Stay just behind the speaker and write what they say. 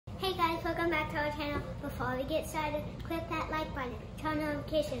guys, welcome back to our channel. Before we get started, click that like button, turn on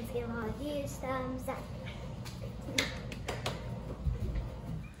notifications, give all of you thumbs up.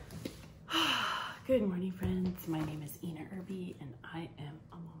 Good morning, friends. My name is Ina Irby and I am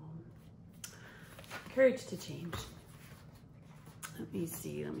a mom. Courage to change. Let me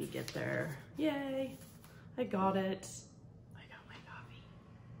see, let me get there. Yay, I got it. I got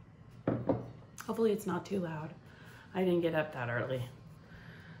my coffee. Hopefully it's not too loud. I didn't get up that early.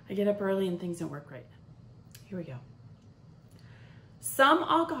 I get up early and things don't work right. Here we go. Some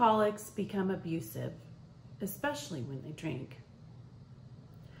alcoholics become abusive, especially when they drink.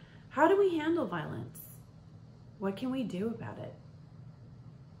 How do we handle violence? What can we do about it?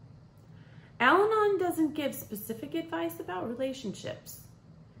 Al-Anon doesn't give specific advice about relationships.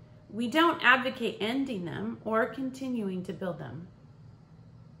 We don't advocate ending them or continuing to build them.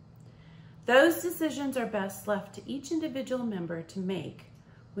 Those decisions are best left to each individual member to make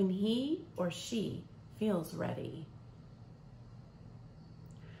when he or she feels ready.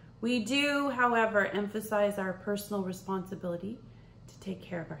 We do, however, emphasize our personal responsibility to take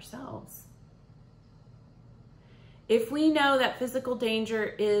care of ourselves. If we know that physical danger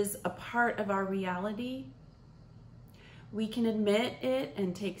is a part of our reality, we can admit it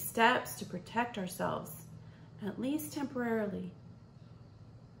and take steps to protect ourselves, at least temporarily.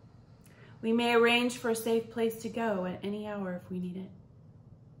 We may arrange for a safe place to go at any hour if we need it.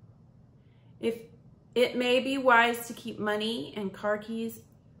 It may be wise to keep money and car keys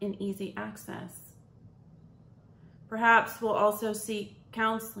in easy access. Perhaps we'll also seek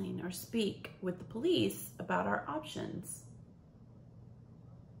counseling or speak with the police about our options.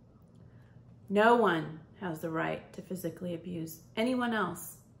 No one has the right to physically abuse anyone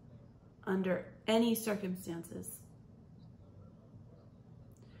else under any circumstances.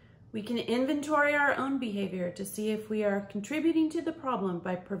 We can inventory our own behavior to see if we are contributing to the problem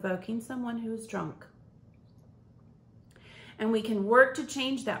by provoking someone who is drunk. And we can work to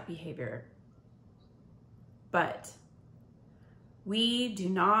change that behavior. But we do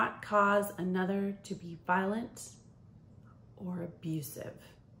not cause another to be violent or abusive.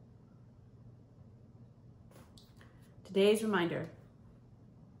 Today's reminder: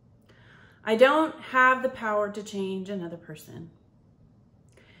 I don't have the power to change another person.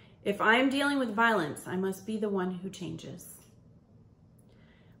 If I'm dealing with violence, I must be the one who changes.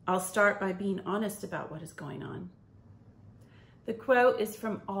 I'll start by being honest about what is going on. The quote is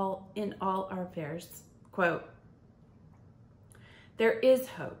from In All Our Affairs. Quote, "There is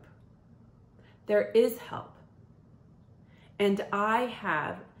hope. There is help. And I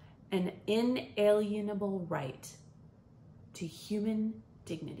have an inalienable right to human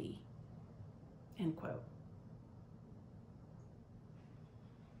dignity." End quote.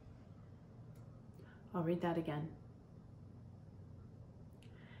 I'll read that again.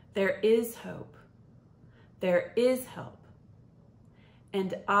 There is hope. There is help.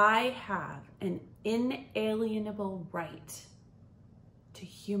 And I have an inalienable right to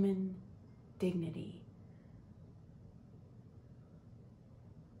human dignity.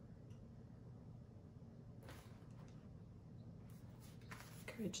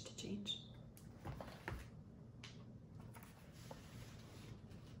 Courage to change.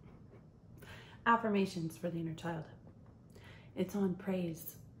 Affirmations for the inner child. It's on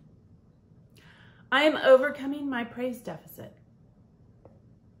praise. I am overcoming my praise deficit.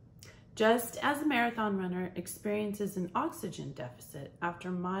 Just as a marathon runner experiences an oxygen deficit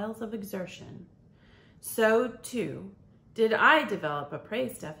after miles of exertion, so too did I develop a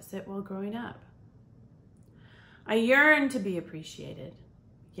praise deficit while growing up. I yearn to be appreciated,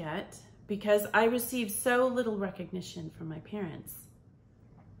 yet because I received so little recognition from my parents,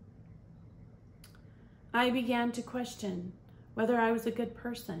 I began to question whether I was a good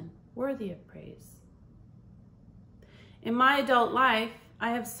person, worthy of praise. In my adult life,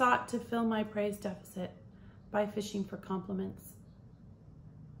 I have sought to fill my praise deficit by fishing for compliments.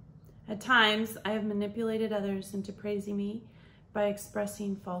 At times, I have manipulated others into praising me by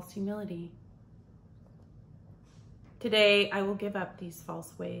expressing false humility. Today, I will give up these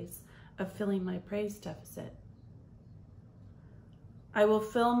false ways of filling my praise deficit. I will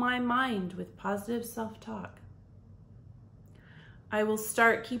fill my mind with positive self-talk. I will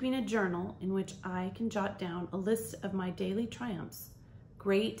start keeping a journal in which I can jot down a list of my daily triumphs,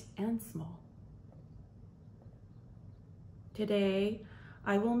 great and small. Today,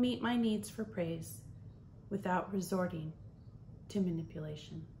 I will meet my needs for praise without resorting to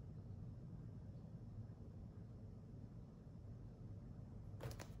manipulation.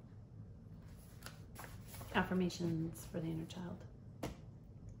 Affirmations for the inner child.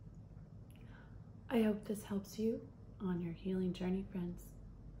 I hope this helps you on your healing journey, friends.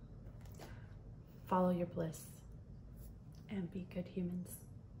 follow your bliss, and be good humans.